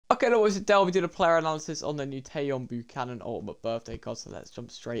Okay, always delve into the player analysis on the new Tajor Buchanan Ultimate Birthday card, so let's jump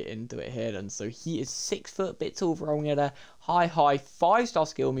straight into it here then. So he is 6 foot, bit tall for rolling there. High, 5-star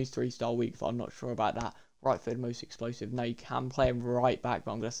skill means 3-star weak, but I'm not sure about that. Right foot, most explosive. Now you can play him right back,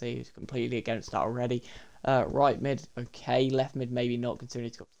 but I'm going to say he's completely against that already. Right mid, okay. Left mid, maybe not,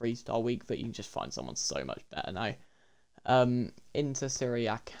 considering he's got 3-star weak, but you can just find someone so much better now. Into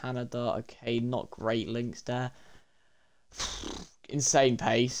Syria, Canada, okay, not great links there. Insane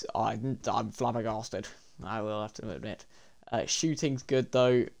pace. I'm flabbergasted. I will have to admit. Shooting's good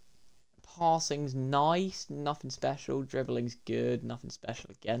though. Passing's nice. Nothing special. Dribbling's good. Nothing special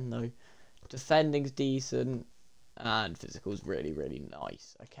again though. Defending's decent. And physical's really, really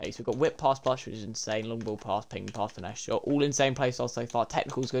nice. Okay, so we've got whip pass plus, which is insane. Long ball pass, ping pass, finesse shot. All insane playstyles so far.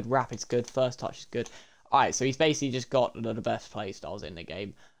 Technical's good. Rapid's good. First touch is good. Alright, so he's basically just got one of the best playstyles in the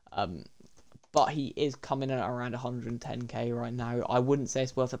game. But he is coming in at around 110k right now. I wouldn't say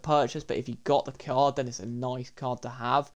it's worth a purchase, but if you got the card, then it's a nice card to have.